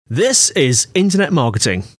This is Internet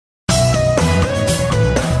Marketing.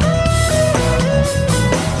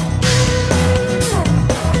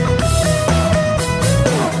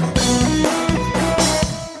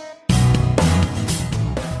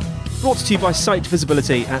 Brought to you by Site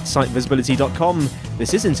Visibility at sitevisibility.com.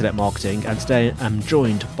 This is Internet Marketing, and today I'm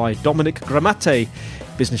joined by Dominic Gramatte,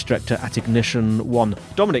 Business Director at Ignition One.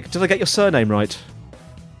 Dominic, did I get your surname right?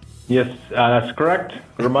 Yes, that's correct.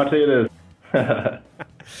 Gramatte it is.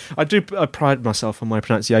 I pride myself on my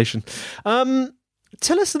pronunciation.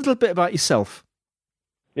 Tell us a little bit about yourself.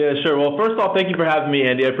 Yeah, sure. Well, first off, thank you for having me,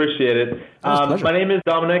 Andy. I appreciate it. My name is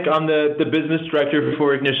Dominic. I'm the business director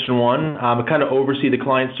for Ignition One. I kind of oversee the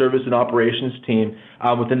client service and operations team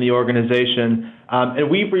within the organization. And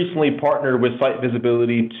we've recently partnered with Site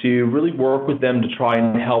Visibility to really work with them to try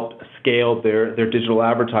and help scale their digital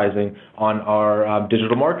advertising on our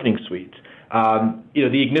digital marketing suite.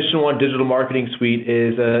 The Ignition One digital marketing suite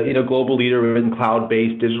is a global leader in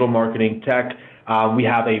cloud-based digital marketing tech. We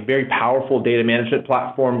have a very powerful data management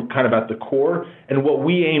platform kind of at the core. And what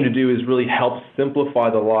we aim to do is really help simplify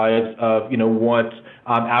the lives of, what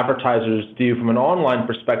advertisers do from an online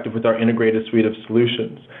perspective with our integrated suite of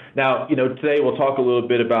solutions. Now, today we'll talk a little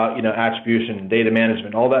bit about, attribution and data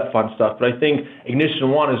management, all that fun stuff. But I think Ignition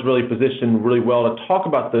One is really positioned really well to talk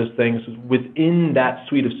about those things within that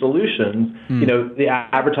suite of solutions. The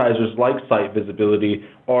advertisers like Site Visibility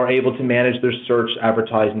are able to manage their search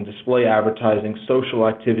advertising, display advertising, social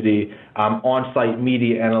activity, on-site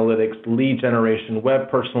media analytics, lead generation,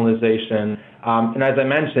 web personalization. And as I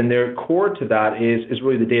mentioned, their core to that is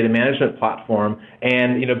really the data management platform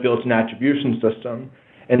and, built-in attribution system.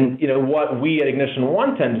 And, what we at Ignition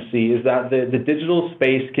One tend to see is that the digital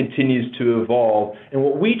space continues to evolve. And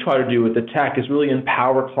what we try to do with the tech is really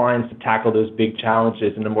empower clients to tackle those big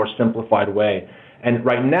challenges in a more simplified way. And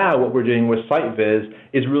right now, what we're doing with SiteViz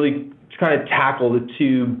is really trying to tackle the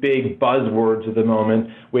two big buzzwords of the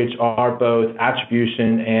moment, which are both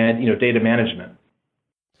attribution and, data management.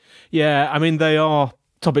 Yeah, I mean, they are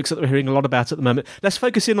topics that we're hearing a lot about at the moment. Let's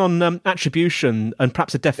focus in on attribution, and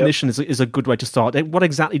perhaps a definition is a good way to start. What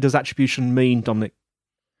exactly does attribution mean, Dominic?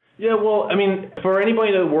 Yeah, well, I mean, for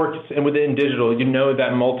anybody that works within digital, you know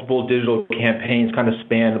that multiple digital campaigns kind of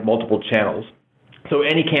span multiple channels. So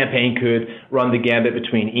any campaign could run the gambit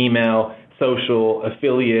between email, social,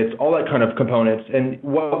 affiliates, all that kind of components. And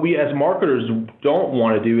what we as marketers don't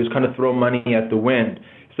want to do is kind of throw money at the wind.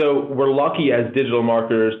 So we're lucky as digital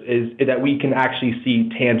marketers is that we can actually see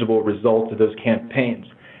tangible results of those campaigns.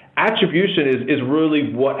 Attribution is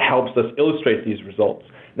really what helps us illustrate these results.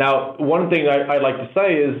 Now, one thing I'd like to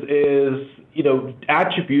say is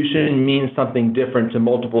attribution means something different to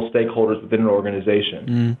multiple stakeholders within an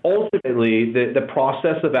organization. Ultimately, the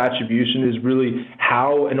process of attribution is really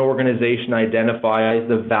how an organization identifies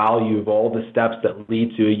the value of all the steps that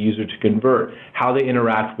lead to a user to convert, how they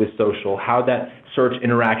interact with social, how that search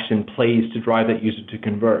interaction plays to drive that user to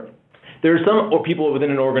convert. There are some people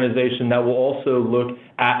within an organization that will also look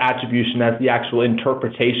at attribution as the actual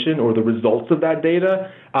interpretation or the results of that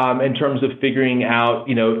data in terms of figuring out,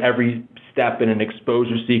 every step in an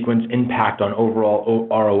exposure sequence impact on overall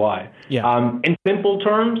ROI. Yeah. In simple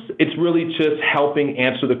terms, it's really just helping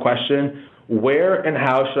answer the question, where and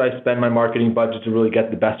how should I spend my marketing budget to really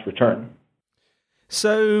get the best return?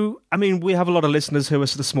 So, I mean, we have a lot of listeners who are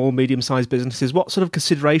sort of small, medium-sized businesses. What sort of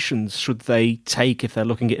considerations should they take if they're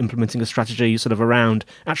looking at implementing a strategy sort of around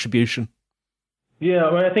attribution? Yeah,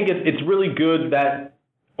 I mean, I think it's really good that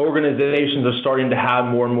organizations are starting to have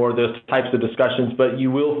more and more of those types of discussions, but you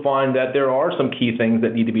will find that there are some key things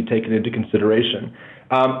that need to be taken into consideration.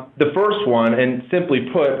 The first one, and simply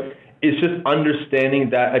put, is just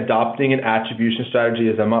understanding that adopting an attribution strategy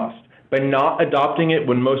is a must. By not adopting it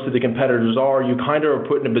when most of the competitors are, you kind of are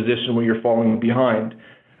put in a position where you're falling behind.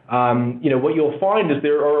 What you'll find is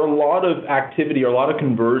there are a lot of activity or a lot of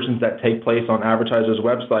conversions that take place on advertisers'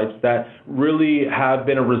 websites that really have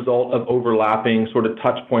been a result of overlapping sort of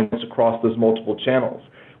touch points across those multiple channels.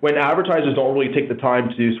 When advertisers don't really take the time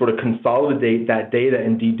to sort of consolidate that data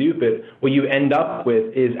and dedupe it, what you end up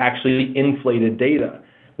with is actually inflated data.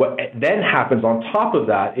 What then happens on top of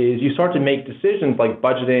that is you start to make decisions like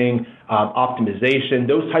budgeting, optimization.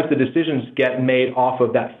 Those types of decisions get made off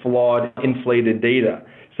of that flawed, inflated data.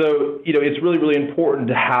 So, it's really, really important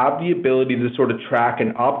to have the ability to sort of track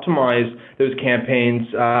and optimize those campaigns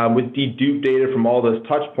with deduped data from all those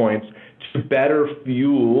touch points to better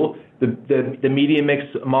fuel the media mix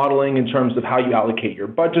modeling in terms of how you allocate your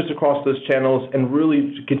budgets across those channels and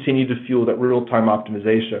really continue to fuel that real-time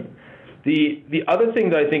optimization. The other thing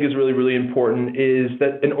that I think is really, really important is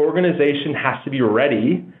that an organization has to be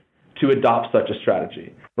ready to adopt such a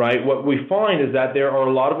strategy, right? What we find is that there are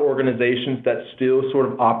a lot of organizations that still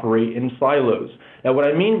sort of operate in silos. Now, what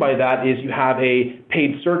I mean by that is you have a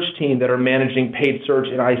paid search team that are managing paid search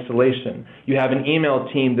in isolation. You have an email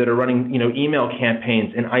team that are running, email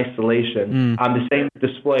campaigns in isolation. The same with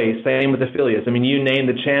display, same with affiliates. I mean, you name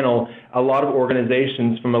the channel, a lot of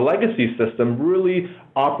organizations from a legacy system really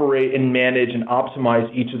operate and manage and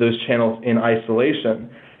optimize each of those channels in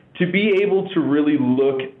isolation. To be able to really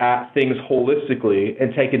look at things holistically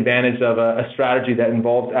and take advantage of a strategy that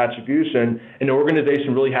involves attribution, an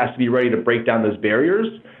organization really has to be ready to break down those barriers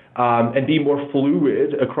and be more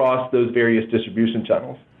fluid across those various distribution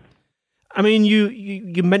channels. I mean,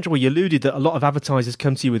 you mentioned, you alluded that a lot of advertisers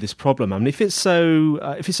come to you with this problem. I mean, if it's so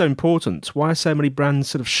important, why are so many brands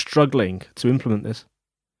sort of struggling to implement this?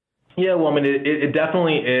 Yeah, well, I mean, it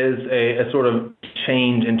definitely is a sort of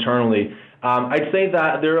change internally. I'd say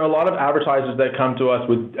that there are a lot of advertisers that come to us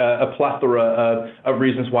with a plethora of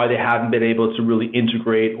reasons why they haven't been able to really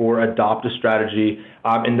integrate or adopt a strategy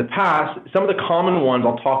in the past. Some of the common ones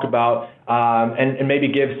I'll talk about and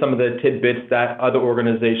maybe give some of the tidbits that other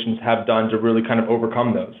organizations have done to really kind of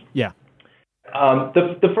overcome those. Yeah.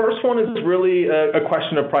 The first one is really a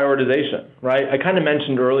question of prioritization, right? I kind of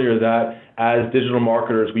mentioned earlier that as digital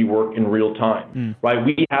marketers, we work in real time, right?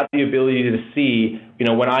 We have the ability to see,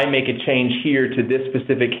 when I make a change here to this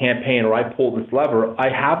specific campaign or I pull this lever, I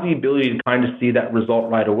have the ability to kind of see that result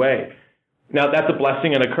right away. Now, that's a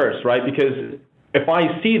blessing and a curse, right? Because if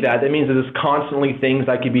I see that, that means that there's constantly things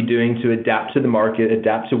I could be doing to adapt to the market,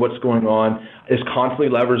 adapt to what's going on. There's constantly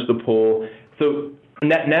levers to pull. So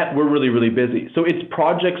net, we're really, really busy. So it's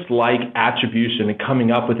projects like attribution and coming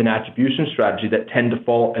up with an attribution strategy that tend to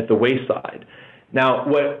fall at the wayside. Now,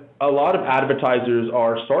 what a lot of advertisers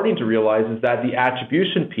are starting to realize is that the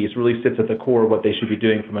attribution piece really sits at the core of what they should be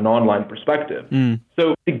doing from an online perspective.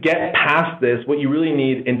 So to get past this, what you really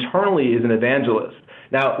need internally is an evangelist.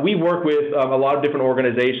 Now, we work with a lot of different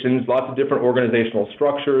organizations, lots of different organizational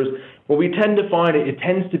structures. What we tend to find, it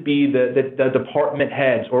tends to be the department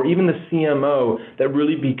heads or even the CMO that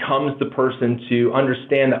really becomes the person to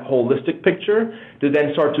understand that holistic picture to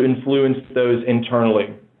then start to influence those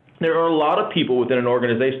internally. There are a lot of people within an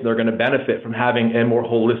organization that are going to benefit from having a more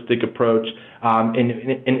holistic approach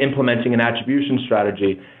in implementing an attribution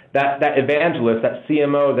strategy. That evangelist, that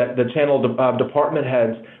CMO, that the channel department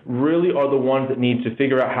heads really are the ones that need to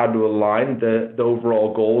figure out how to align the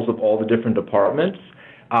overall goals of all the different departments.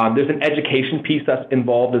 There's an education piece that's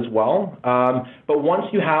involved as well. But once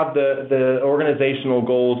you have the organizational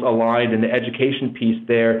goals aligned and the education piece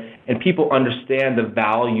there, and people understand the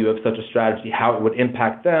value of such a strategy, how it would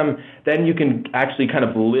impact them, then you can actually kind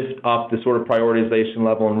of lift up the sort of prioritization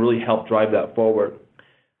level and really help drive that forward.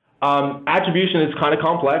 Attribution is kind of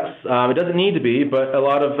complex. It doesn't need to be, but a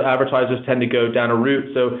lot of advertisers tend to go down a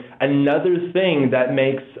route. So another thing that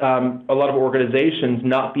makes a lot of organizations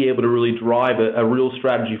not be able to really drive a real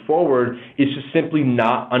strategy forward is just simply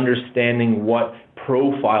not understanding what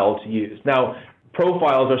profile to use. Now,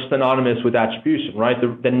 profiles are synonymous with attribution, right?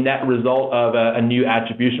 The net result of a new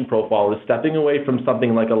attribution profile is stepping away from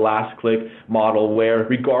something like a last click model where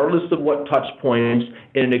regardless of what touch points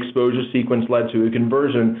in an exposure sequence led to a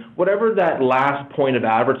conversion, whatever that last point of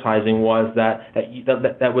advertising was that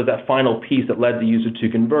was that final piece that led the user to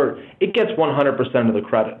convert, it gets 100% of the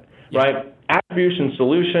credit, right? Attribution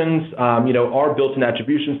solutions, our built-in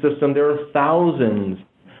attribution system, there are thousands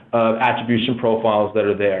of attribution profiles that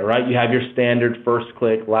are there, right? You have your standard first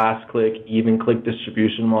click, last click, even click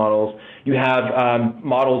distribution models. You have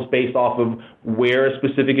models based off of where a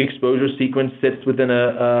specific exposure sequence sits within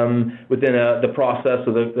the process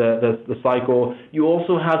of the cycle. You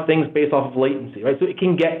also have things based off of latency, right? So it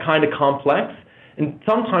can get kind of complex. And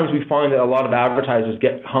sometimes we find that a lot of advertisers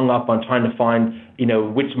get hung up on trying to find,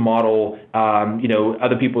 which model,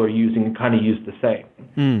 other people are using and kind of use the same.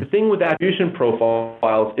 The thing with attribution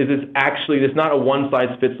profiles is there's not a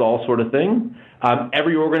one-size-fits-all sort of thing.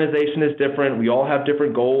 Every organization is different. We all have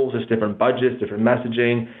different goals. There's different budgets, different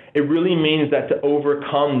messaging. It really means that to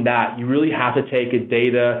overcome that, you really have to take a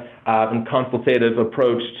data and consultative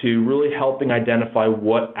approach to really helping identify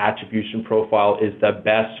what attribution profile is the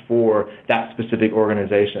best for that specific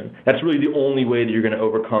organization. That's really the only way that you're going to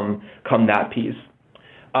overcome that piece.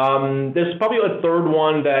 There's probably a third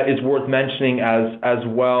one that is worth mentioning as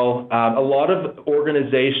well. A lot of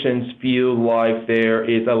organizations feel like there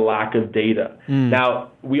is a lack of data.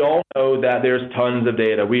 Now, we all know that there's tons of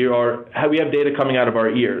data. We have data coming out of our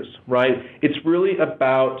ears, right? It's really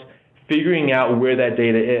about figuring out where that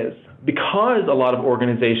data is. because a lot of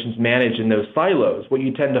organizations manage in those silos, what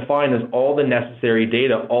you tend to find is all the necessary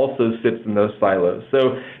data also sits in those silos.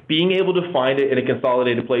 So being able to find it in a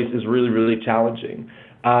consolidated place is really, really challenging.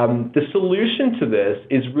 The solution to this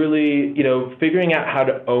is really, figuring out how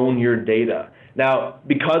to own your data. Now,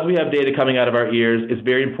 because we have data coming out of our ears, it's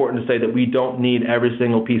very important to say that we don't need every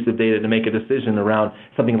single piece of data to make a decision around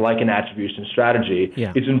something like an attribution strategy.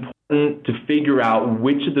 Yeah. It's important to figure out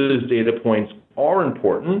which of those data points are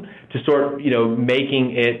important to start,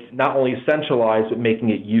 making it not only centralized, but making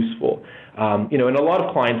it useful. And a lot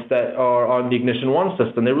of clients that are on the Ignition One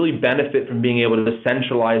system, they really benefit from being able to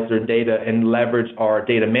centralize their data and leverage our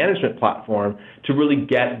data management platform to really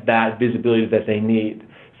get that visibility that they need.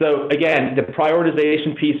 So again, the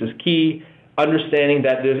prioritization piece is key. Understanding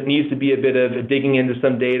that there needs to be a bit of digging into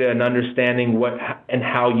some data and understanding what and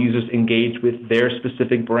how users engage with their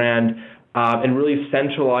specific brand, and really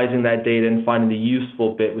centralizing that data and finding the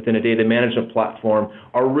useful bit within a data management platform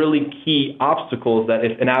are really key obstacles that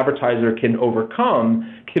if an advertiser can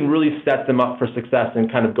overcome, can really set them up for success in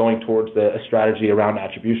kind of going towards a strategy around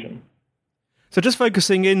attribution. So just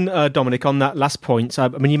focusing in, Dominic, on that last point,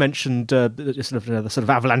 you mentioned the sort of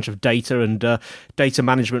avalanche of data and data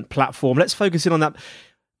management platform. Let's focus in on that.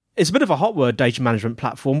 It's a bit of a hot word, data management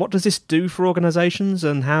platform. What does this do for organizations,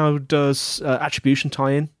 and how does attribution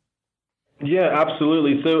tie in? Yeah,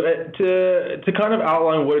 absolutely. So to kind of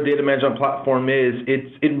outline what a data management platform is,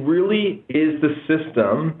 it really is the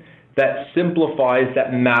system that simplifies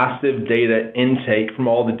that massive data intake from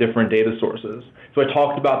all the different data sources. So I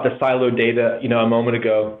talked about the siloed data, a moment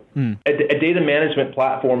ago. A data management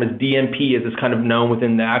platform, as DMP as it's kind of known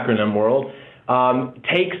within the acronym world,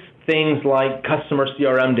 takes things like customer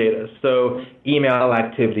CRM data, so email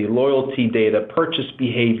activity, loyalty data, purchase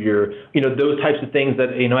behavior, those types of things that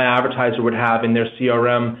an advertiser would have in their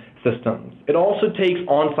CRM systems. It also takes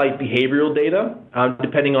on-site behavioral data,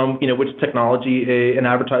 depending on which technology an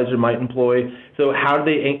advertiser might employ. So how do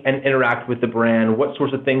they interact with the brand? What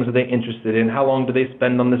sorts of things are they interested in? How long do they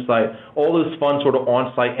spend on the site? All those fun sort of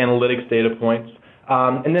on-site analytics data points.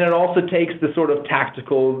 And then it also takes the sort of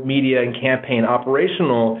tactical media and campaign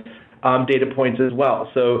operational data points as well.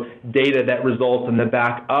 So data that results in the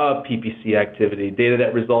back of PPC activity, data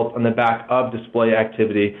that results on the back of display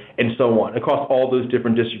activity, and so on, across all those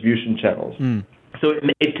different distribution channels. So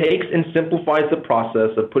it takes and simplifies the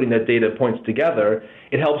process of putting that data points together.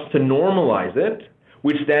 It helps to normalize it,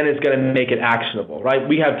 which then is going to make it actionable, right?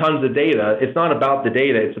 We have tons of data. It's not about the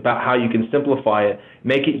data. It's about how you can simplify it,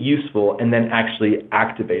 make it useful, and then actually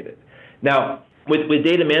activate it. Now, with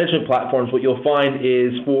data management platforms, what you'll find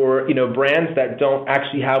is for brands that don't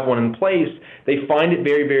actually have one in place, they find it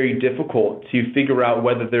very, very difficult to figure out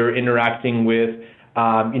whether they're interacting with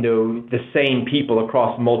the same people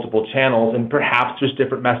across multiple channels, and perhaps there's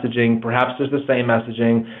different messaging, perhaps there's the same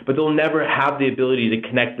messaging, but they'll never have the ability to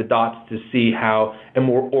connect the dots to see how a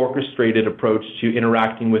more orchestrated approach to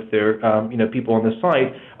interacting with their people on the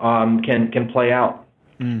site can play out.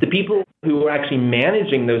 The people who are actually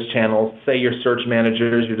managing those channels, say your search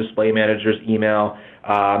managers, your display managers, email,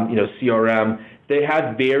 CRM, they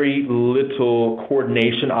have very little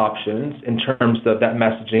coordination options in terms of that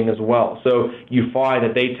messaging as well. So you find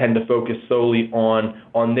that they tend to focus solely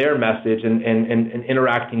on their message and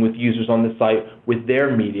interacting with users on the site with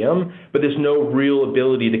their medium, but there's no real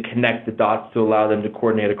ability to connect the dots to allow them to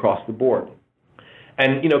coordinate across the board.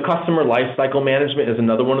 And, customer lifecycle management is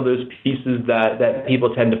another one of those pieces that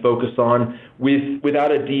people tend to focus on.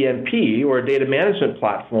 Without a DMP or a data management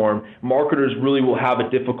platform, marketers really will have a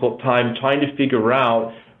difficult time trying to figure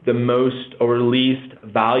out the most or least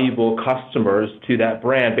valuable customers to that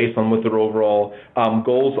brand based on what their overall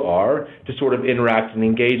goals are to sort of interact and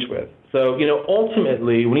engage with. So,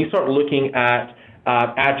 ultimately, when you start looking at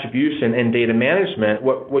attribution and data management,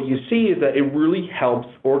 what you see is that it really helps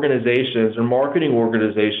organizations or marketing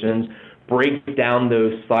organizations break down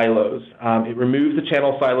those silos. It removes the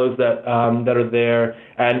channel silos that are there,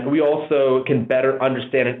 and we also can better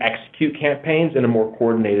understand and execute campaigns in a more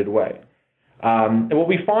coordinated way. And what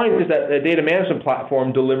we find is that the data management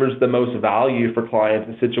platform delivers the most value for clients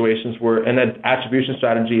in situations where an attribution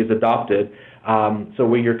strategy is adopted. So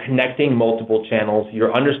where you're connecting multiple channels,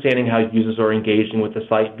 you're understanding how users are engaging with the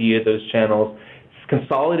site via those channels,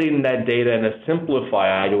 consolidating that data in a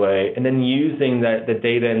simplified way, and then using the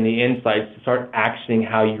data and the insights to start actioning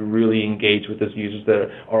how you really engage with those users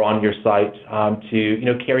that are on your site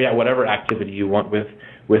to carry out whatever activity you want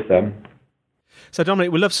with them. So,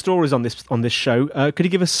 Dominic, we love stories on this show. Could you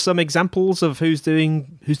give us some examples of who's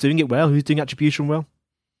doing it well, who's doing attribution well?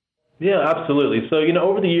 Yeah, absolutely. So,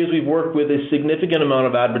 over the years, we've worked with a significant amount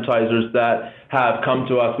of advertisers that have come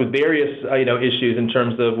to us with various, issues in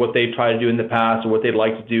terms of what they've tried to do in the past or what they'd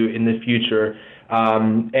like to do in the future.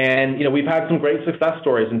 We've had some great success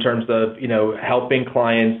stories in terms of, helping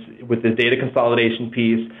clients with the data consolidation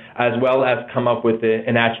piece, as well as come up with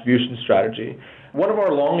an attribution strategy. One of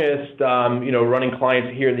our longest, running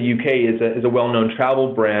clients here in the UK is a well-known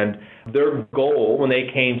travel brand. Their goal when they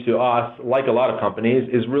came to us, like a lot of companies,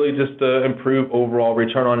 is really just to improve overall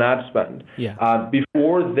return on ad spend. Yeah.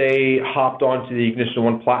 Before they hopped onto the Ignition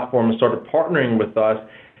One platform and started partnering with us,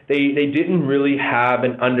 they didn't really have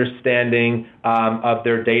an understanding of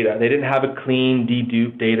their data. They didn't have a clean,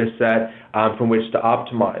 deduped data set from which to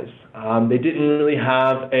optimize. They didn't really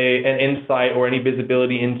have an insight or any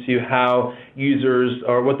visibility into how users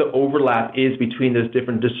or what the overlap is between those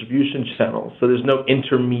different distribution channels. So there's no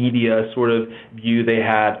intermediate sort of view they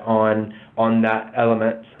had on that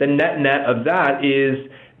element. The net of that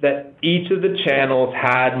is that each of the channels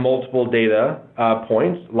had multiple data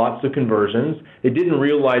points, lots of conversions. They didn't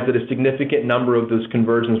realize that a significant number of those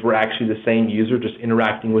conversions were actually the same user just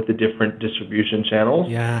interacting with the different distribution channels.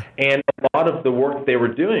 Yeah. And a lot of the work they were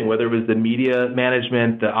doing, whether it was the media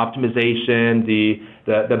management, the optimization, the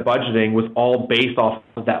budgeting, was all based off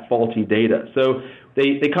of that faulty data. So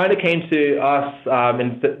they kind of came to us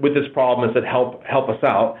with this problem and said, help us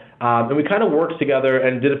out. And we kind of worked together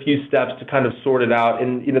and did a few steps to kind of sort it out.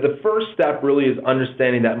 And the first step really is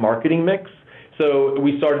understanding that marketing mix. So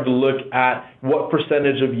we started to look at what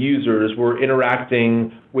percentage of users were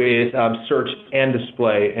interacting with search and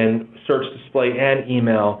display and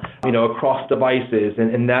email, across devices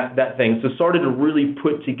and that thing. So started to really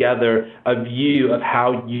put together a view of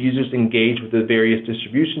how users engage with the various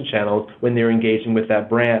distribution channels when they're engaging with that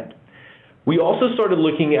brand. We also started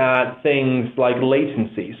looking at things like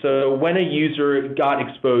latency. So when a user got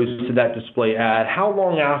exposed to that display ad, how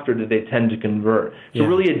long after did they tend to convert? So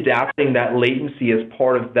really adapting that latency as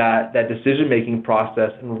part of that decision-making process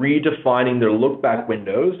and redefining their look-back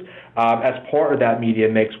windows as part of that media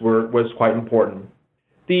mix was quite important.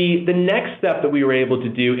 The next step that we were able to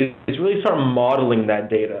do is really start modeling that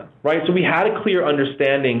data, right? So we had a clear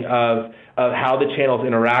understanding of how the channels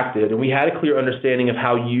interacted, and we had a clear understanding of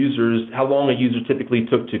how long a user typically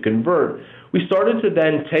took to convert. We started to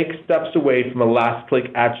then take steps away from a last-click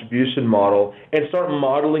attribution model and start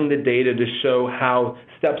modeling the data to show how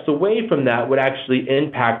steps away from that would actually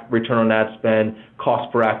impact return on ad spend,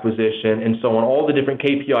 cost per acquisition, and so on, all the different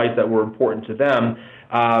KPIs that were important to them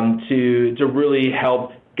to really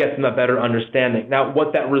help get them a better understanding. Now,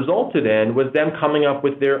 what that resulted in was them coming up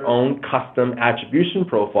with their own custom attribution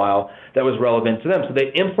profile that was relevant to them. So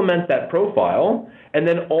they implement that profile, and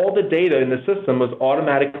then all the data in the system was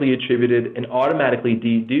automatically attributed and automatically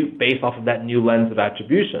deduped based off of that new lens of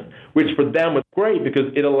attribution, which for them was great because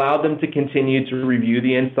it allowed them to continue to review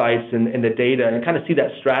the insights and the data and kind of see that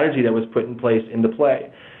strategy that was put in place into play.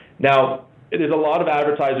 Now, there's a lot of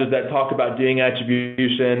advertisers that talk about doing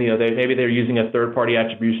attribution. Maybe they're using a third-party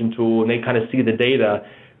attribution tool and they kind of see the data.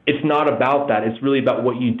 It's not about that. It's really about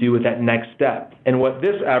what you do with that next step. And what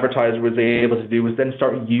this advertiser was able to do was then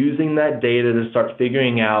start using that data to start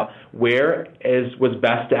figuring out where was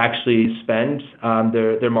best to actually spend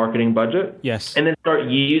their marketing budget. Yes. And then start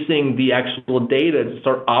using the actual data to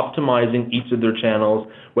start optimizing each of their channels,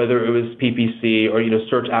 whether it was PPC or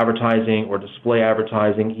search advertising or display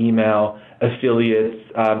advertising, email, affiliates,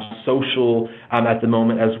 social at the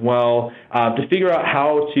moment as well, to figure out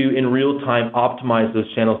how to, in real time, optimize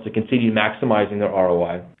those channels to continue maximizing their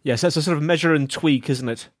ROI. Yes, that's a sort of measure and tweak, isn't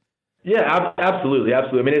it? Yeah, absolutely. I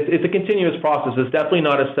mean, it's a continuous process. It's definitely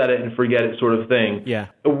not a set it and forget it sort of thing. Yeah.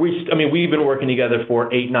 We've been working together for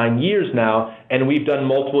 8-9 years now, and we've done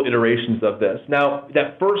multiple iterations of this. Now,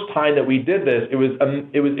 that first time that we did this, it was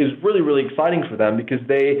really, really exciting for them because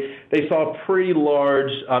they saw pretty large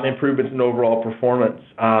improvements in overall performance.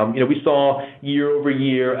 We saw year over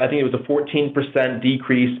year, I think it was a 14%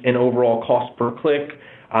 decrease in overall cost per click.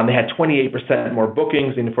 They had 28% more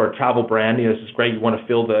bookings, and for a travel brand, this is great. You want to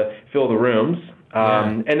fill the rooms.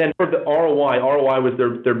 And then for the ROI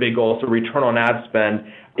was their big goal. So return on ad spend,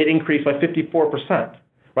 it increased by 54%.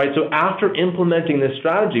 Right. So after implementing this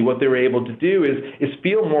strategy, what they were able to do is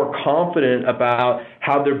feel more confident about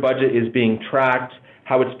how their budget is being tracked,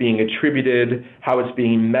 how it's being attributed, how it's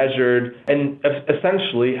being measured, and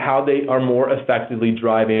essentially how they are more effectively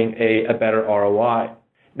driving a better ROI.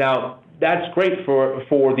 Now, that's great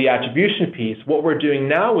for the attribution piece. What we're doing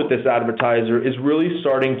now with this advertiser is really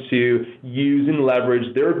starting to use and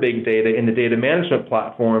leverage their big data in the data management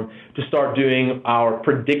platform to start doing our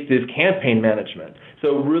predictive campaign management.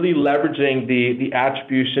 So really leveraging the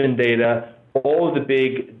attribution data, all of the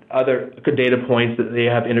big other data points that they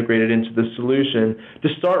have integrated into the solution to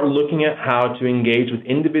start looking at how to engage with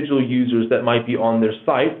individual users that might be on their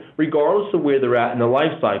site, regardless of where they're at in the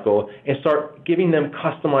life cycle, and start giving them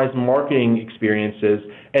customized marketing experiences.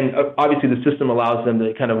 And obviously the system allows them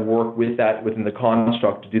to kind of work with that within the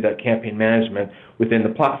construct to do that campaign management within the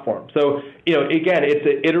platform. So, again, it's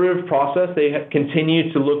an iterative process. They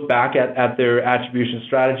continue to look back at their attribution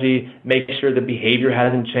strategy, make sure the behavior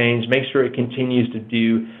hasn't changed, make sure it continues to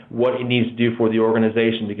do what it needs to do for the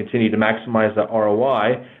organization to continue to maximize the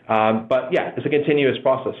ROI. But yeah, it's a continuous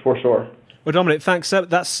process for sure. Well, Dominic, thanks.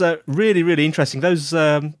 That's really, really interesting. Those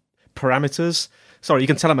parameters. Sorry, you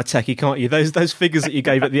can tell I'm a techie, can't you? Those figures that you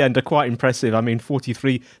gave at the end are quite impressive. I mean,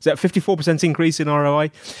 54% increase in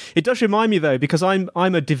ROI. It does remind me, though, because I'm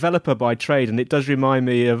a developer by trade, and it does remind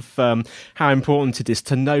me of how important it is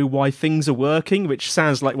to know why things are working, which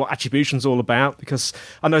sounds like what attribution's all about. Because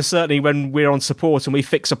I know certainly when we're on support and we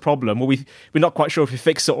fix a problem, or we're not quite sure if we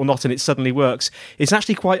fix it or not, and it suddenly works, it's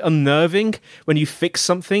actually quite unnerving when you fix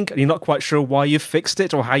something and you're not quite sure why you fixed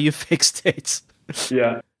it or how you fixed it.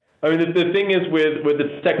 Yeah. I mean, the thing is with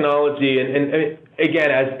the technology, and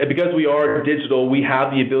again, because we are digital, we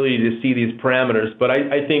have the ability to see these parameters. But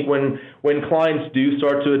I think when clients do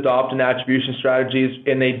start to adopt an attribution strategies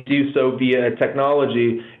and they do so via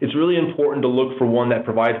technology, it's really important to look for one that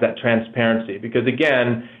provides that transparency. Because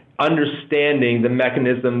again, understanding the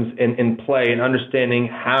mechanisms in play and understanding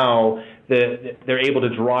how they're able to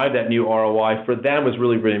drive that new ROI for them was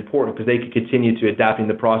really, really important because they could continue to adapting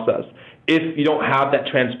the process. If you don't have that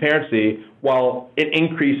transparency, while an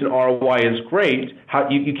increase in ROI is great,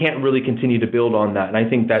 you can't really continue to build on that. And I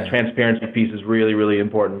think that transparency piece is really, really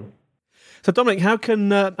important. So, Dominic, how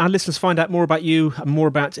can our listeners find out more about you and more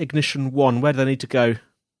about Ignition One? Where do they need to go?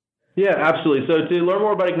 Yeah, absolutely. So to learn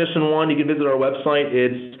more about Ignition One, you can visit our website.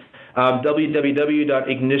 It's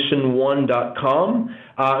www.ignition1.com.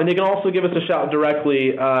 And you can also give us a shout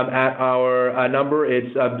directly at our number.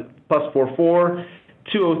 It's +44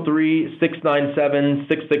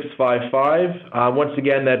 203-697-6655. Once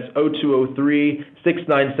again, that's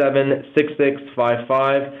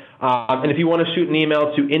 0203-697-6655. And if you want to shoot an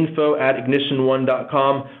email to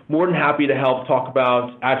info@ignition1.com, more than happy to help talk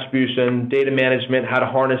about attribution, data management, how to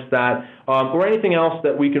harness that, or anything else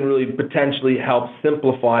that we can really potentially help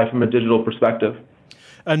simplify from a digital perspective.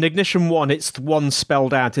 And Ignition One, it's one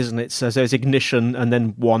spelled out, isn't it? So it's Ignition and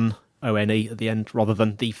then one. ONE at the end rather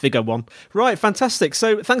than the figure one. Right, fantastic.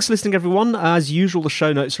 So thanks for listening, everyone. As usual, the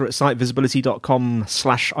show notes are at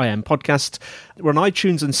sitevisibility.com/IM podcast. We're on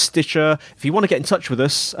iTunes and Stitcher. If you want to get in touch with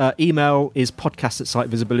us, email is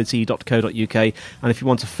podcast@sitevisibility.co.uk. And if you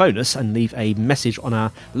want to phone us and leave a message on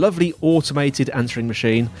our lovely automated answering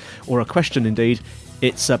machine, or a question indeed,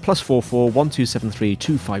 it's +44 1273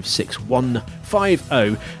 256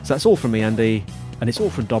 150. So that's all from me, Andy, and it's all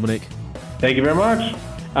from Dominic. Thank you very much.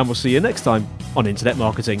 And we'll see you next time on Internet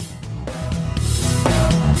Marketing.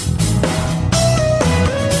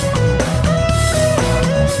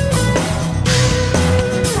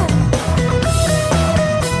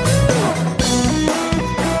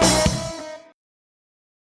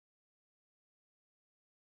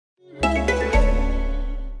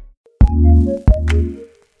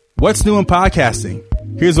 What's new in podcasting?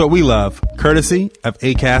 Here's what we love, courtesy of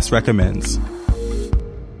Acast Recommends.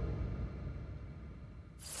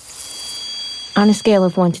 On a scale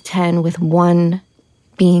of 1 to 10, with 1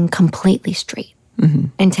 being completely straight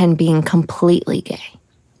and 10 being completely gay,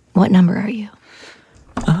 what number are you?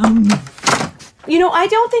 I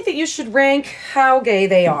don't think that you should rank how gay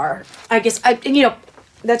they are. I guess,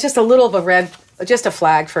 that's just a little of just a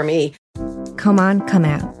flag for me. Come On, Come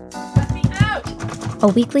Out. Let me out! A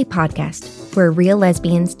weekly podcast where real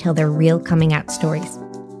lesbians tell their real coming out stories.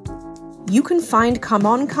 You can find Come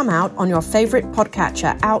On, Come Out on your favorite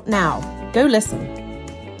podcatcher out now. Go listen.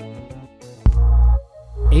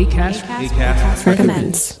 Acast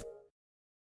recommends.